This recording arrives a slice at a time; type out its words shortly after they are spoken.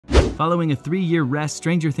Following a 3-year rest,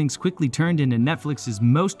 Stranger Things quickly turned into Netflix's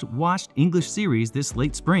most-watched English series this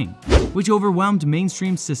late spring, which overwhelmed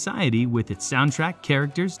mainstream society with its soundtrack,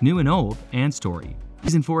 characters, new and old, and story.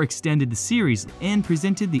 Season 4 extended the series and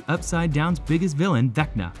presented the Upside Down's biggest villain,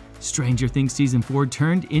 Vecna. Stranger Things Season 4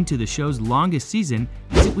 turned into the show's longest season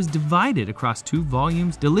as it was divided across 2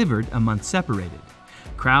 volumes delivered a month separated.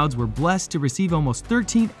 Crowds were blessed to receive almost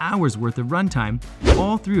 13 hours worth of runtime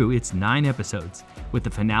all through its 9 episodes, with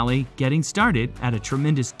the finale getting started at a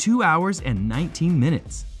tremendous 2 hours and 19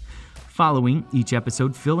 minutes. Following each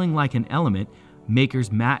episode feeling like an element,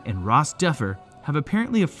 makers Matt and Ross Duffer have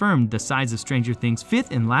apparently affirmed the size of Stranger Things'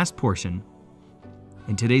 5th and last portion.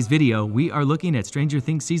 In today's video, we are looking at Stranger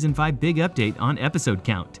Things Season 5 big update on episode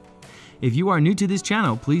count. If you are new to this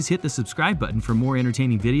channel, please hit the subscribe button for more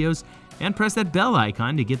entertaining videos and press that bell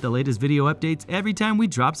icon to get the latest video updates every time we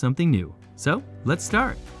drop something new. So, let's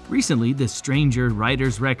start. Recently, the Stranger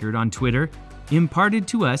Writers Record on Twitter imparted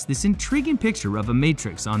to us this intriguing picture of a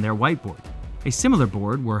matrix on their whiteboard. A similar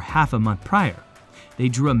board were half a month prior. They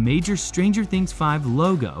drew a major Stranger Things 5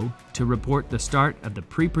 logo to report the start of the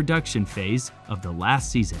pre-production phase of the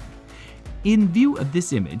last season. In view of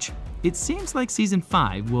this image, it seems like Season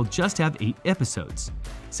 5 will just have 8 episodes,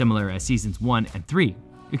 similar as Seasons 1 and 3.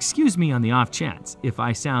 Excuse me on the off chance if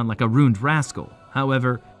I sound like a ruined rascal.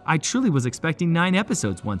 However, I truly was expecting 9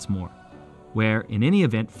 episodes once more, where in any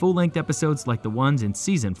event full-length episodes like the ones in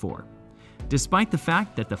Season 4. Despite the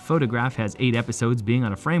fact that the photograph has 8 episodes being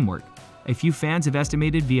on a framework, a few fans have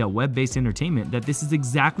estimated via web-based entertainment that this is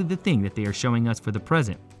exactly the thing that they are showing us for the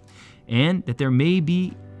present, and that there may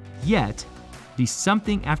be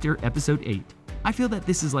something after episode 8. I feel that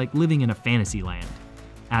this is like living in a fantasy land.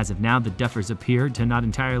 As of now, the Duffers appear to not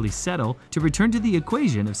entirely settle to return to the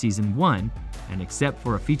equation of Season 1, and except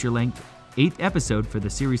for a feature-length 8th episode for the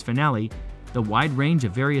series finale, the wide range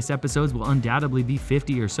of various episodes will undoubtedly be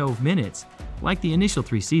 50 or so minutes, like the initial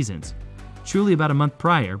 3 seasons. Truly about a month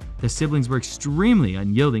prior, the siblings were extremely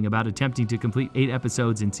unyielding about attempting to complete 8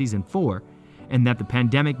 episodes in Season 4, and that the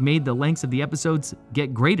pandemic made the lengths of the episodes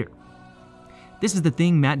get greater. This is the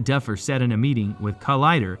thing Matt Duffer said in a meeting with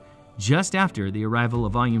Collider just after the arrival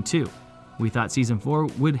of Volume 2. We thought Season 4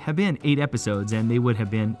 would have been 8 episodes and they would have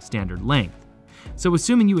been standard length. So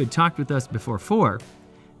assuming you had talked with us before 4,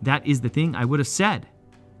 that is the thing I would have said.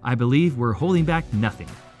 I believe we're holding back nothing.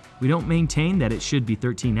 We don't maintain that it should be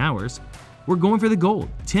 13 hours. We're going for the gold,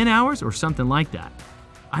 10 hours or something like that.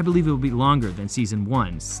 I believe it will be longer than Season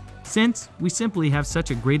 1's, since we simply have such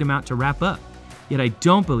a great amount to wrap up. Yet I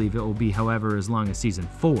don't believe it will be, however, as long as Season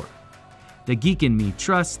 4. The geek in me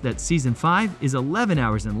trusts that Season 5 is 11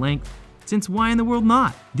 hours in length, since why in the world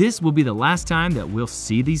not? This will be the last time that we'll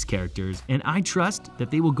see these characters, and I trust that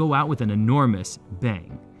they will go out with an enormous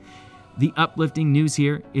bang. The uplifting news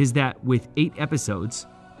here is that with 8 episodes,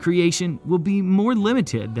 creation will be more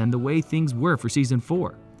limited than the way things were for Season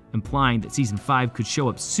 4, implying that Season 5 could show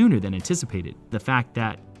up sooner than anticipated. The fact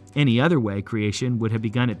that any other way creation would have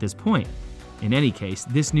begun at this point. In any case,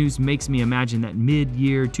 this news makes me imagine that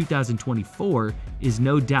mid-year 2024 is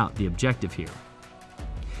no doubt the objective here.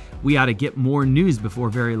 We ought to get more news before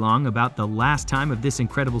very long about the last time of this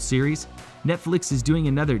incredible series. Netflix is doing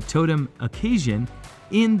another Totem occasion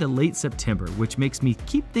in the late September, which makes me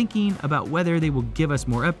keep thinking about whether they will give us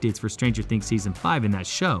more updates for Stranger Things Season 5 in that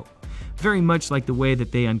show, very much like the way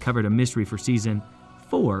that they uncovered a mystery for Season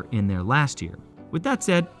 4 in their last year. With that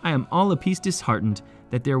said, I am all a piece disheartened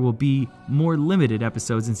that there will be more limited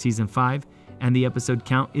episodes in Season 5, and the episode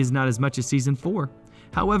count is not as much as Season 4.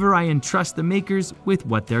 However, I entrust the makers with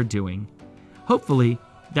what they're doing. Hopefully,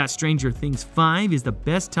 that Stranger Things 5 is the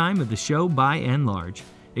best time of the show by and large.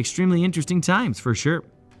 Extremely interesting times for sure.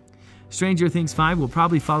 Stranger Things 5 will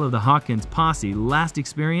probably follow the Hawkins posse last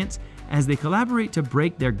experience as they collaborate to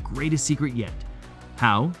break their greatest secret yet: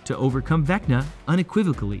 how to overcome Vecna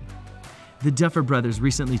unequivocally. The Duffer Brothers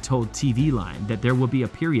recently told TV Line that there will be a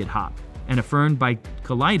period hop, and affirmed by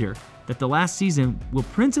Collider that the last season will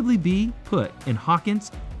principally be put in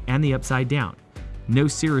Hawkins and the Upside Down, no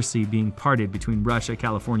secrecy being parted between Russia,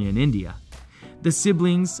 California, and India. The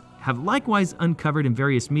siblings have likewise uncovered in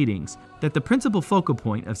various meetings that the principal focal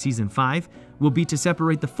point of Season 5 will be to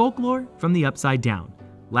separate the folklore from the Upside Down.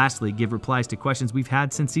 Lastly, give replies to questions we've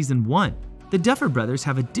had since Season 1. The Duffer Brothers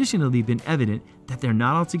have additionally been evident that they're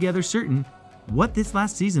not altogether certain what this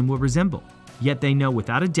last season will resemble, yet they know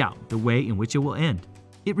without a doubt the way in which it will end.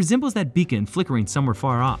 It resembles that beacon flickering somewhere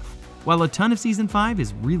far off. While a ton of Season 5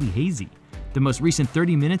 is really hazy, the most recent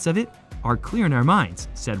 30 minutes of it are clear in our minds,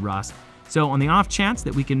 said Ross. So on the off chance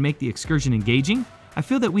that we can make the excursion engaging, I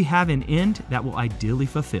feel that we have an end that will ideally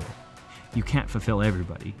fulfill. You can't fulfill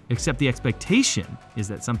everybody, except the expectation is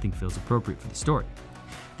that something feels appropriate for the story.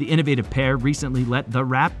 The innovative pair recently let The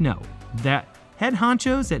Wrap know that head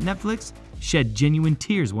honchos at Netflix shed genuine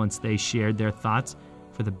tears once they shared their thoughts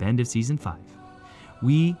for the Bend of Season 5.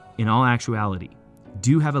 We, in all actuality,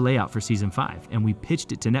 do have a layout for Season 5, and we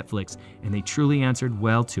pitched it to Netflix, and they truly answered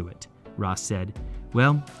well to it. Ross said,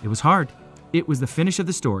 "Well, it was hard. It was the finish of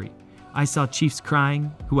the story. I saw Chiefs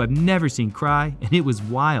crying, who I've never seen cry, and it was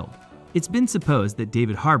wild." It's been supposed that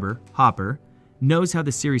David Hopper, knows how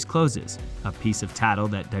the series closes, a piece of tattle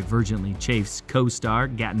that divergently chafes co-star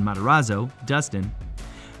Gaten Matarazzo, Dustin.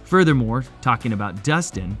 Furthermore, talking about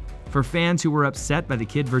Dustin, for fans who were upset by the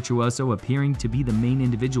kid virtuoso appearing to be the main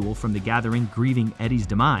individual from The Gathering grieving Eddie's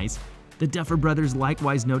demise, the Duffer Brothers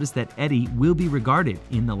likewise noticed that Eddie will be regarded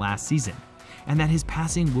in the last season, and that his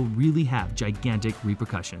passing will really have gigantic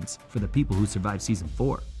repercussions for the people who survived Season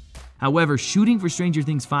 4. However, shooting for Stranger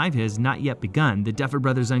Things 5 has not yet begun. The Duffer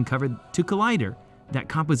Brothers uncovered to Collider that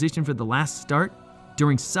composition for the last start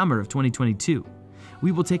during summer of 2022.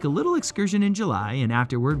 "We will take a little excursion in July, and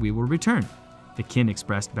afterward we will return," the kin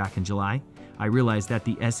expressed back in July. "I realize that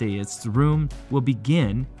the essayist's room will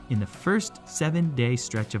begin in the first 7-day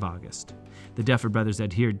stretch of August." The Duffer Brothers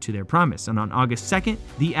adhered to their promise, and on August 2nd,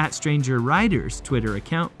 the @StrangerWriters Twitter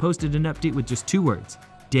account posted an update with just 2 words: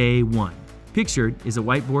 Day 1. Pictured is a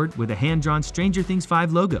whiteboard with a hand-drawn Stranger Things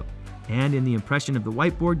 5 logo, and in the impression of the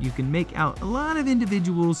whiteboard you can make out a lot of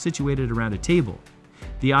individuals situated around a table.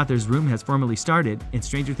 The author's room has formally started, and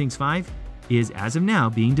Stranger Things 5 is, as of now,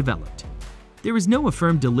 being developed. There is no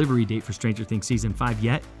affirmed delivery date for Stranger Things Season 5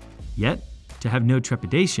 yet. Yet, to have no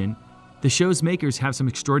trepidation, the show's makers have some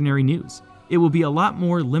extraordinary news. It will be a lot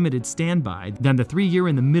more limited standby than the 3-year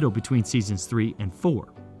in the middle between Seasons 3 and 4.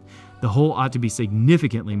 The whole ought to be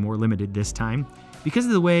significantly more limited this time because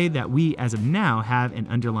of the way that we, as of now, have an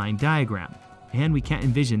underlying diagram, and we can't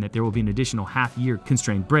envision that there will be an additional half-year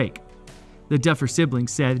constrained break. The Duffer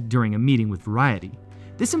siblings said during a meeting with Variety,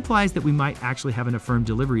 "This implies that we might actually have an affirmed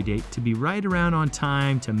delivery date to be right around on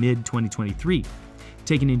time to mid-2023.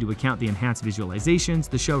 Taking into account the enhanced visualizations,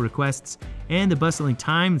 the show requests, and the bustling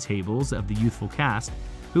timetables of the youthful cast,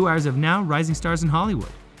 who are as of now rising stars in Hollywood,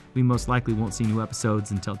 we most likely won't see new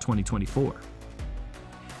episodes until 2024.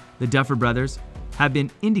 The Duffer Brothers have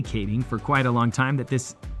been indicating for quite a long time that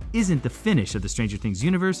this isn't the finish of the Stranger Things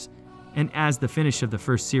universe, and as the finish of the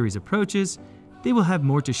first series approaches, they will have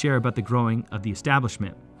more to share about the growing of the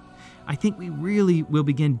establishment. I think we'll really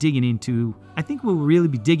be digging into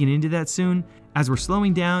that soon as we're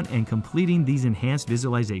slowing down and completing these enhanced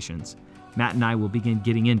visualizations. Matt and I will begin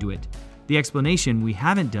getting into it. The explanation we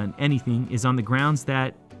haven't done anything is on the grounds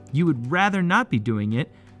that you would rather not be doing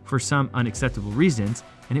it for some unacceptable reasons,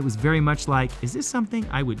 and it was very much like, is this something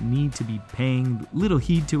I would need to be paying little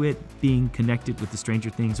heed to it being connected with the Stranger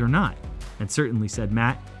Things or not? And certainly, said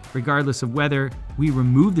Matt, regardless of whether we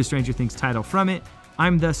remove the Stranger Things title from it,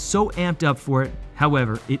 I'm thus so amped up for it.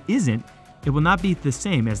 However, it will not be the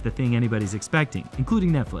same as the thing anybody's expecting,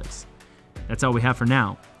 including Netflix. That's all we have for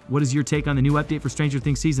now. What is your take on the new update for Stranger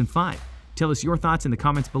Things Season 5? Tell us your thoughts in the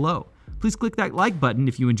comments below. Please click that like button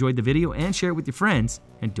if you enjoyed the video and share it with your friends,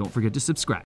 and don't forget to subscribe.